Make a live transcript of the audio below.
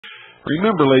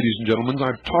Remember, ladies and gentlemen,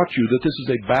 I've taught you that this is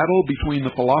a battle between the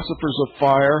philosophers of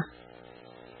fire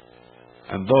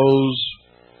and those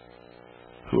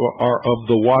who are of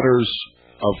the waters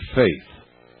of faith.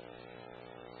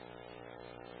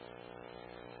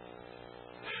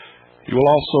 You will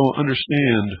also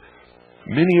understand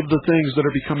many of the things that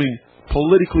are becoming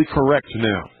politically correct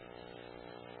now,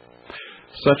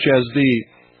 such as the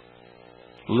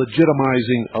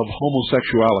legitimizing of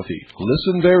homosexuality.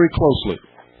 Listen very closely.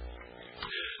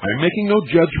 I am making no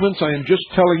judgments. I am just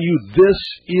telling you this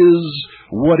is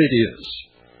what it is.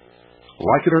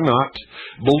 Like it or not,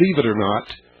 believe it or not,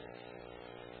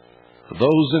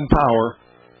 those in power,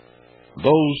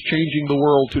 those changing the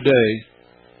world today,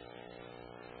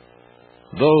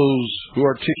 those who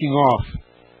are ticking off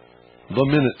the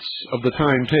minutes of the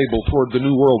timetable toward the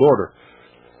New World Order,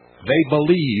 they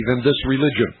believe in this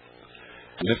religion.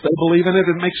 And if they believe in it,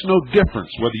 it makes no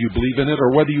difference whether you believe in it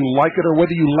or whether you like it or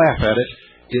whether you laugh at it.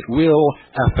 It will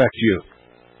affect you.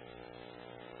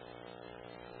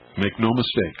 Make no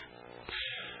mistake.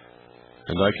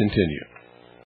 And I continue.